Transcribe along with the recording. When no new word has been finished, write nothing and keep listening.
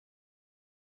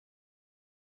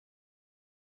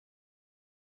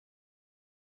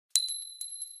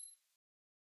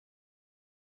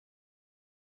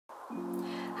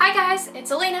Hi guys,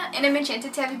 it's Elena and I'm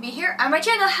enchanted to have you be here on my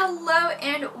channel. Hello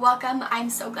and welcome. I'm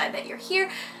so glad that you're here.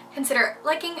 Consider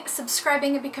liking,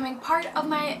 subscribing, and becoming part of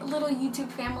my little YouTube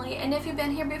family. And if you've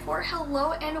been here before,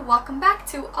 hello and welcome back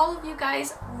to all of you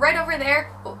guys right over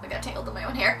there. Oh, I got tangled in my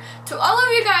own hair. To all of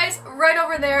you guys right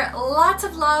over there, lots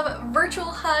of love, virtual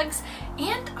hugs,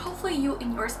 and hopefully you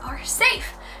and yours are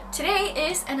safe. Today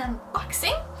is an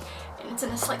unboxing and it's in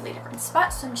a slightly different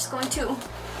spot, so I'm just going to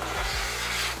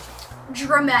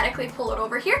dramatically pull it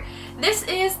over here. This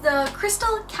is the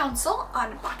Crystal Council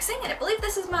unboxing, and I believe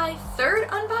this is my third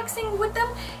unboxing with them,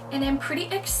 and I'm pretty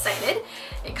excited.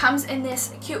 It comes in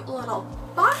this cute little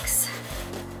box.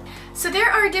 So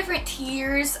there are different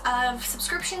tiers of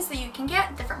subscriptions that you can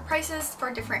get, different prices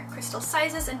for different crystal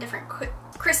sizes and different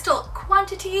crystal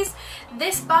quantities.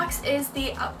 This box is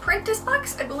the Apprentice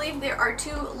box. I believe there are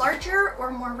 2 larger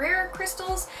or more rare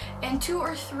crystals and 2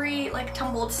 or 3 like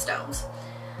tumbled stones.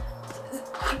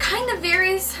 It kind of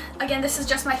varies. Again, this is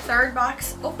just my third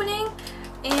box opening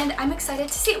and I'm excited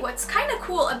to see. What's kind of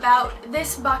cool about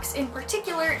this box in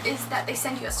particular is that they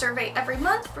send you a survey every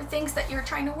month for things that you're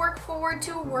trying to work forward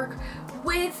to, work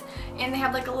with, and they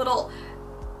have like a little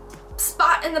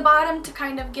spot in the bottom to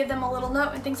kind of give them a little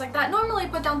note and things like that. Normally I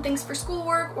put down things for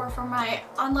schoolwork or for my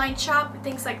online shop,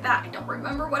 things like that. I don't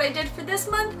remember what I did for this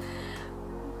month,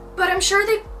 but I'm sure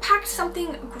they packed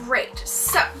something great.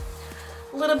 So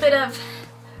a little bit of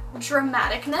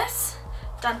dramaticness.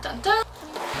 Dun dun dun.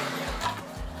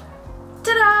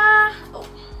 Ta-da! Oh,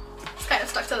 it's kind of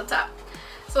stuck to the top.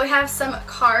 So we have some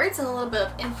cards and a little bit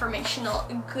of informational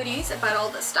goodies about all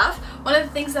this stuff. One of the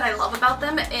things that I love about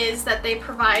them is that they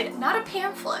provide not a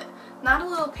pamphlet, not a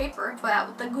little paper,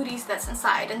 but the goodies that's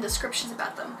inside and descriptions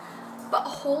about them, but a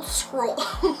whole scroll.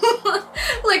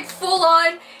 Like full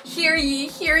on hear ye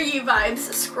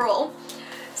vibes scroll.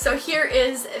 So here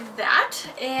is that,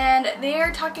 and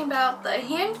they're talking about the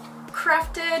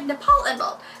handcrafted Nepal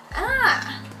envelope.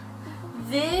 Ah,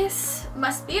 this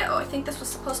must be it. Oh, I think this was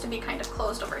supposed to be kind of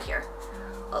closed over here.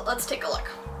 Well, let's take a look.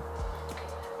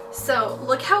 So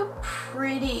look how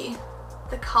pretty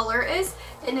the color is,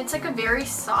 and it's like a very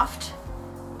soft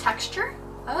texture.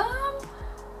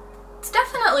 It's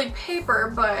definitely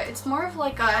paper, but it's more of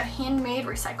like a handmade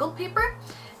recycled paper.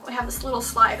 We have this little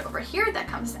slide over here that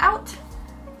comes out.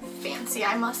 Fancy,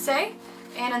 I must say.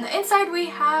 And on the inside we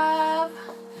have,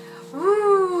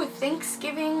 ooh,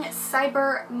 Thanksgiving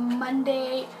Cyber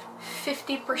Monday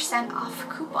 50% off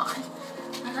coupon.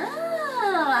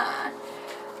 Ah.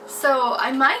 So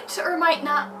I might or might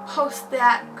not post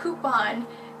that coupon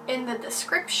in the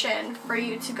description for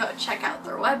you to go check out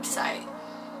their website.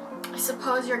 I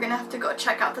suppose you're gonna have to go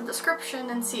check out the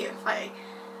description and see if I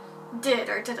did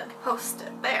or didn't post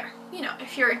it there, you know,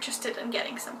 if you're interested in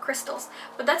getting some crystals.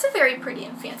 But that's a very pretty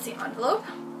and fancy envelope.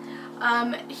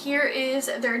 Here is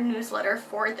their newsletter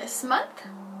for this month.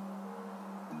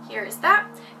 Here is that,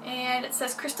 and it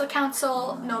says Crystal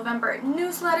Council November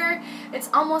newsletter. It's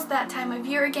almost that time of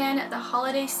year again, the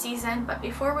holiday season, but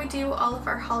before we do all of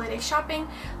our holiday shopping,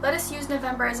 let us use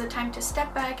November as a time to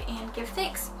step back and give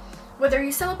thanks. Whether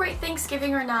you celebrate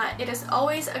Thanksgiving or not, it is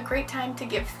always a great time to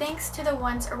give thanks to the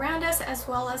ones around us as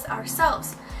well as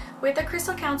ourselves. With the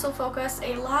Crystal Council, focus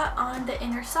a lot on the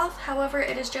inner self. However,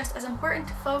 it is just as important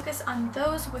to focus on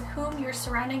those with whom you're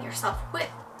surrounding yourself with.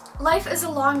 Life is a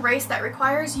long race that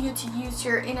requires you to use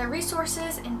your inner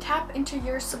resources and tap into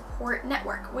your support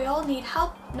network. We all need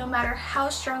help, no matter how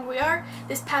strong we are.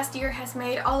 This past year has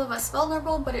made all of us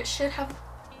vulnerable, but it should have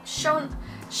shown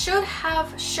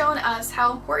us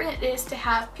how important it is to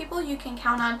have people you can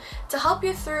count on to help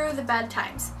you through the bad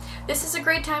times. This is a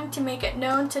great time to make it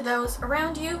known to those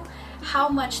around you how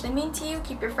much they mean to you.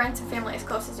 Keep your friends and family as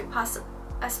close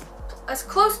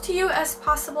to you as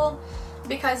possible,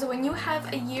 because when you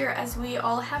have a year as we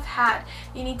all have had,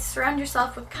 you need to surround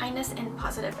yourself with kindness and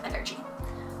positive energy.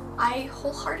 I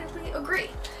wholeheartedly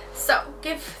agree. So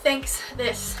give thanks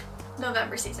this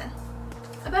November season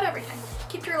about everything.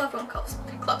 Keep your loved one close.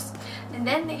 And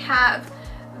then they have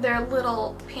their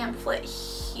little pamphlet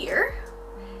here,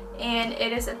 and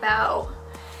it is about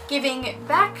giving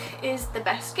back is the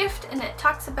best gift, and it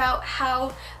talks about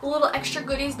how the little extra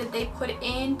goodies that they put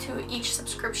into each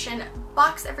subscription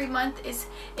box every month is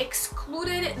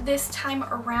excluded this time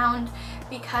around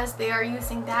because they are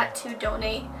using that to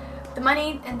donate the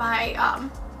money and buy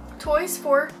toys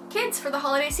for kids for the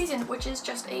holiday season, which is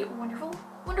just a wonderful,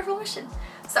 wonderful mission.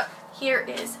 So here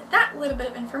is that little bit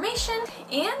of information,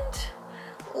 and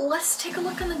let's take a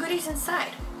look on the goodies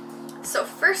inside. So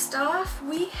first off,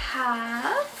 we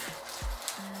have,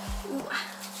 ooh,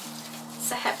 it's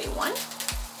a heavy one,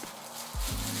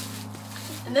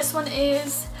 and this one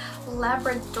is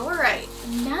Labradorite.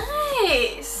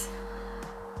 Nice!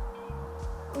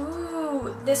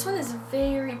 Ooh, this one is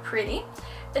very pretty.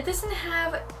 It doesn't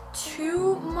have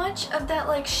too much of that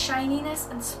like shininess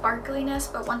and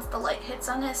sparkliness, but once the light hits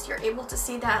on this, you're able to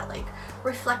see that like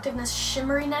reflectiveness,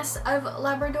 shimmeriness of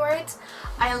Labradorites.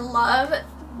 I love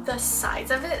the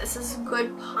size of it. This is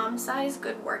good palm size,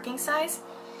 good working size.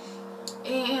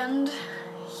 And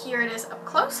here it is up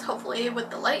close. Hopefully with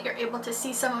the light you're able to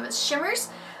see some of its shimmers.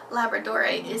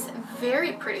 Labradorite is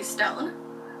very pretty stone.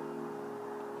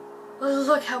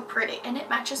 Look how pretty, and it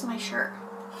matches my shirt.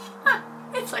 Huh,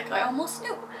 it's like I almost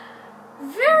knew.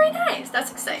 Very nice,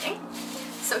 that's exciting.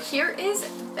 So here is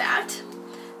that.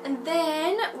 And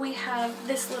then we have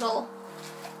this little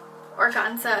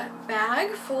organza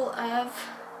bag full of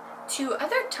 2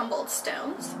 other tumbled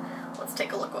stones. Let's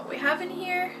take a look what we have in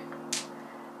here.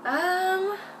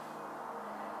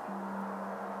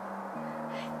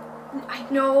 I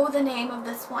know the name of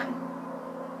this one.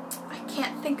 I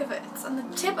can't think of it. It's on the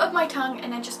tip of my tongue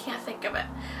and I just can't think of it.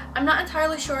 I'm not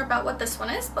entirely sure about what this one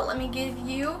is, but let me give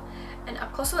you an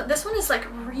up close look. This one is like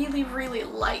really, really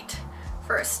light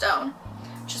for a stone,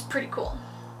 which is pretty cool.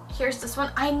 Here's this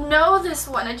one. I know this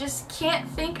one. I just can't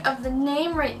think of the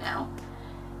name right now.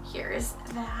 Here is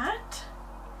that.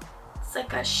 It's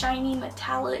like a shiny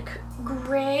metallic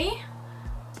gray.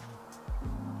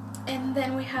 And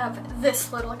then we have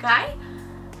this little guy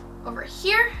over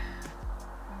here.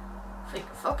 If we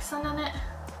can focus on it.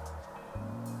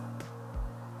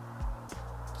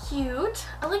 Cute.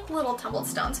 I like little tumbled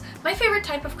stones. My favorite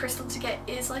type of crystal to get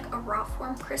is like a raw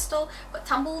form crystal, but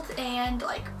tumbled and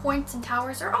like points and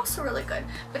towers are also really good.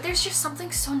 But there's just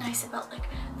something so nice about like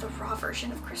the raw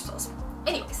version of crystals.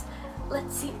 Anyways,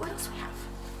 let's see what else we have.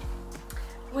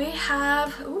 We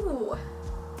have, ooh.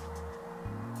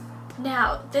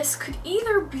 Now, this could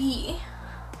either be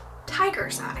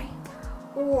tiger's eye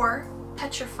or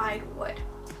petrified wood.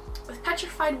 With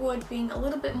petrified wood being a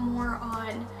little bit more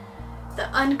on the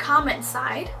uncommon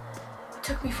side, it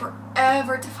took me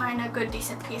forever to find a good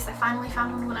decent piece. I finally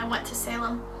found one when I went to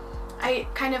Salem. I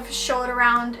kind of show it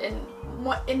around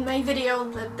in my video,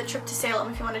 the trip to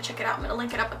Salem. If you want to check it out, I'm going to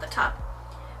link it up at the top.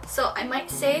 So I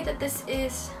might say that this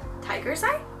is tiger's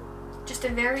eye, just a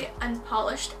very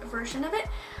unpolished version of it.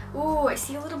 Ooh, I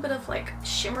see a little bit of like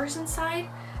shimmers inside.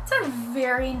 It's a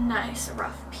very nice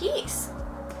rough piece.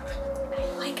 I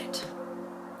like it.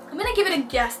 I'm gonna give it a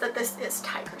guess that this is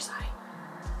tiger's eye.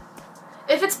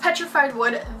 If it's petrified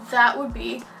wood, that would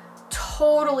be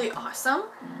totally awesome,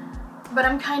 but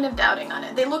I'm kind of doubting on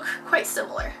it. They look quite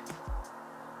similar.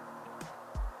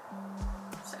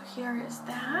 So here is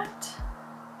that.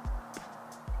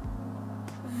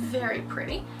 Very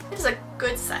pretty. It is a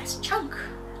good sized chunk.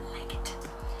 I like it.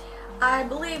 I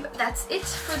believe that's it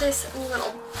for this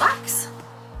little box.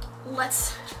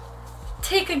 Let's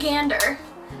take a gander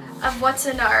of what's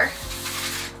in our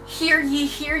hear ye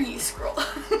scroll.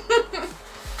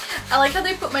 I like how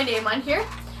they put my name on here.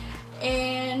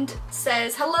 And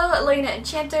says, hello Elena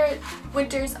Enchanted,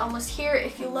 winter's almost here.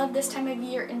 If you love this time of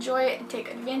year, enjoy it and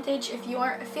take advantage. If you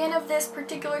aren't a fan of this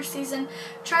particular season,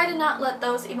 try to not let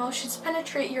those emotions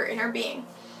penetrate your inner being.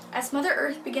 As Mother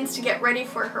Earth begins to get ready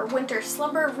for her winter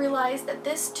slumber, realize that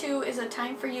this too is a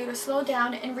time for you to slow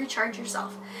down and recharge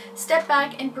yourself. Step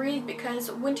back and breathe, because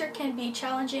winter can be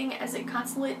challenging as it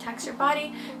constantly attacks your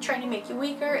body, trying to make you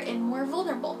weaker and more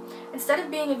vulnerable. Instead of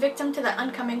being a victim to the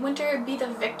oncoming winter, be the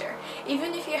victor.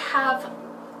 Even if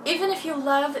you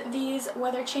love these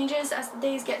weather changes as the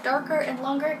days get darker and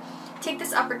longer, take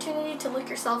this opportunity to look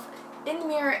yourself in the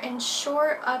mirror and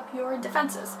shore up your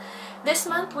defenses. This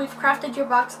month, we've crafted your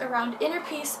box around inner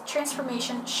peace,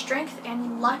 transformation, strength,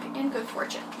 and luck and good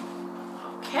fortune.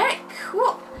 Okay,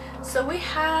 cool. So we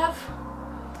have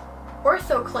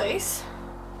orthoclase.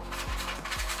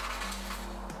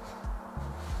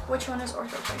 Which one is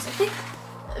orthoclase? I think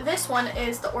this one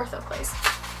is the orthoclase.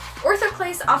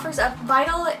 Orthoclase offers up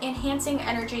vital, enhancing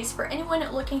energies for anyone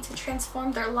looking to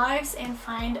transform their lives and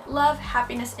find love,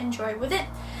 happiness, and joy within.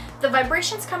 The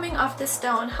vibrations coming off this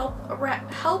stone help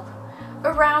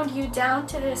around you down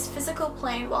to this physical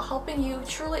plane while helping you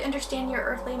truly understand your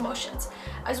earthly emotions.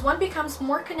 As one becomes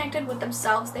more connected with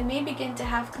themselves, they may begin to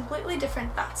have completely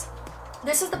different thoughts.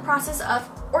 This is the process of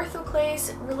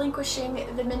orthoclase, relinquishing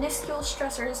the minuscule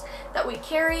stressors that we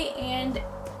carry and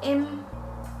imbibing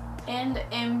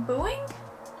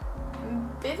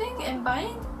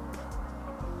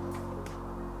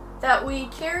that we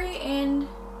carry and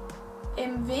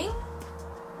imbibing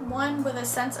one with a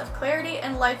sense of clarity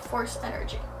and life force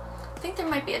energy. I think there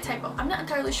might be a typo. I'm not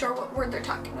entirely sure what word they're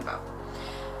talking about.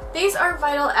 These are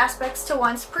vital aspects to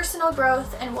one's personal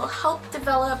growth and will help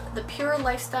develop the pure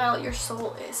lifestyle your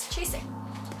soul is chasing.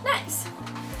 Nice.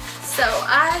 So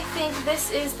I think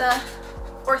this is the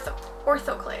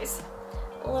orthoclase,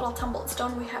 a little tumbled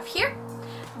stone we have here.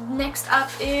 Next up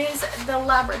is the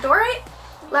labradorite.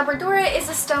 Labradorite is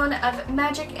a stone of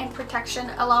magic and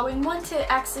protection, allowing one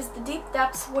to access the deep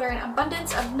depths where an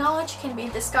abundance of knowledge can be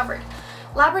discovered.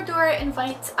 Labradorite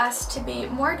invites us to be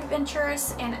more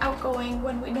adventurous and outgoing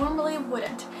when we normally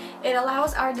wouldn't. It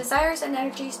allows our desires and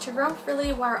energies to roam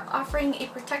freely while offering a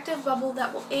protective bubble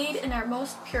that will aid in our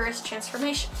most purest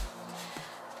transformation.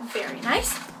 Very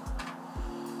nice.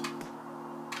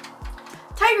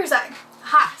 Tiger's eye.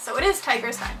 Ha! So it is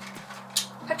tiger's eye.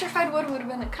 Petrified wood would have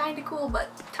been kind of cool, but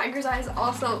tiger's eye is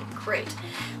also great.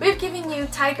 We've given you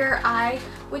tiger eye,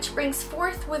 which brings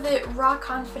forth with it raw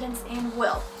confidence and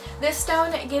will. This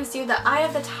stone gives you the eye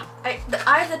of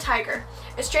the tiger.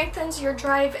 It strengthens your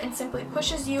drive and simply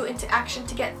pushes you into action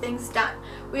to get things done.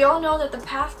 We all know that the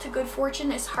path to good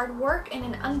fortune is hard work and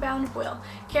an unbound will.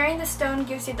 Carrying the stone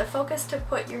gives you the focus to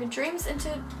put your dreams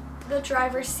into the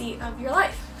driver's seat of your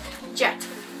life. Jet.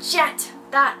 Jet.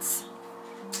 That's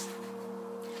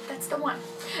the one.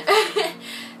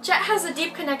 Jet has a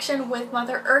deep connection with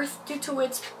Mother Earth due to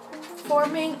its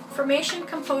formation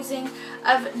composing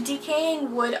of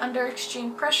decaying wood under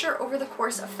extreme pressure over the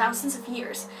course of thousands of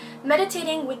years.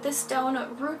 Meditating with this stone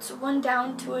roots one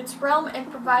down to its realm and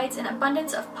provides an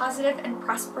abundance of positive and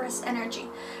prosperous energy.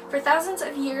 For thousands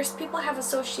of years, people have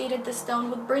associated this stone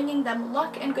with bringing them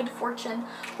luck and good fortune,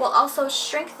 while also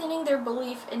strengthening their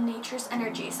belief in nature's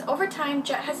energies. Over time,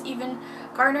 Jet has even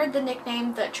garnered the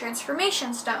nickname the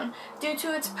Transformation Stone due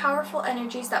to its powerful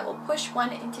energies that will push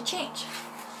one into change.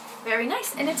 Very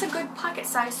nice, and it's a good pocket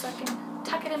size, so I can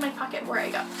tuck it in my pocket where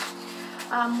I go.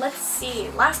 Let's see,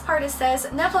 last part it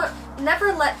says,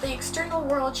 never let the external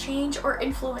world change or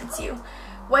influence you.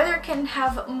 Weather can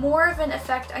have more of an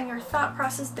effect on your thought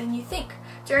process than you think.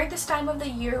 During this time of the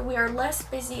year, we are less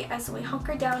busy as we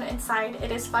hunker down inside.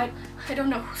 It is fine. I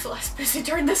don't know who's less busy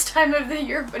during this time of the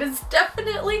year, but it's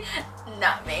definitely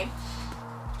not me.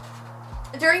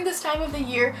 During this time of the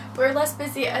year, we're less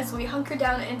busy as we hunker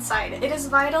down inside. It is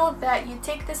vital that you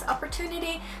take this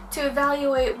opportunity to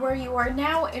evaluate where you are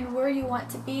now and where you want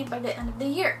to be by the end of the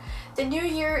year. The new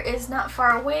year is not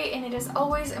far away, and it is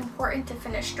always important to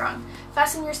finish strong.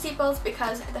 Fasten your seatbelts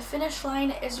because the finish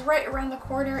line is right around the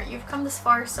corner. You've come this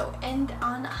far, so end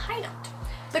on a high note.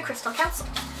 The Crystal Council.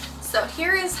 So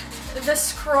here is the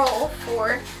scroll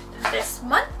for this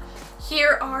month.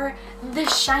 Here are the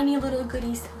shiny little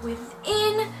goodies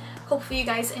within. Hopefully you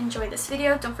guys enjoyed this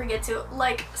video. Don't forget to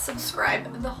like,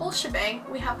 subscribe, the whole shebang.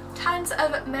 We have tons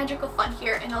of magical fun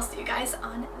here, and I'll see you guys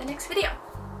on the next video.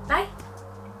 Bye!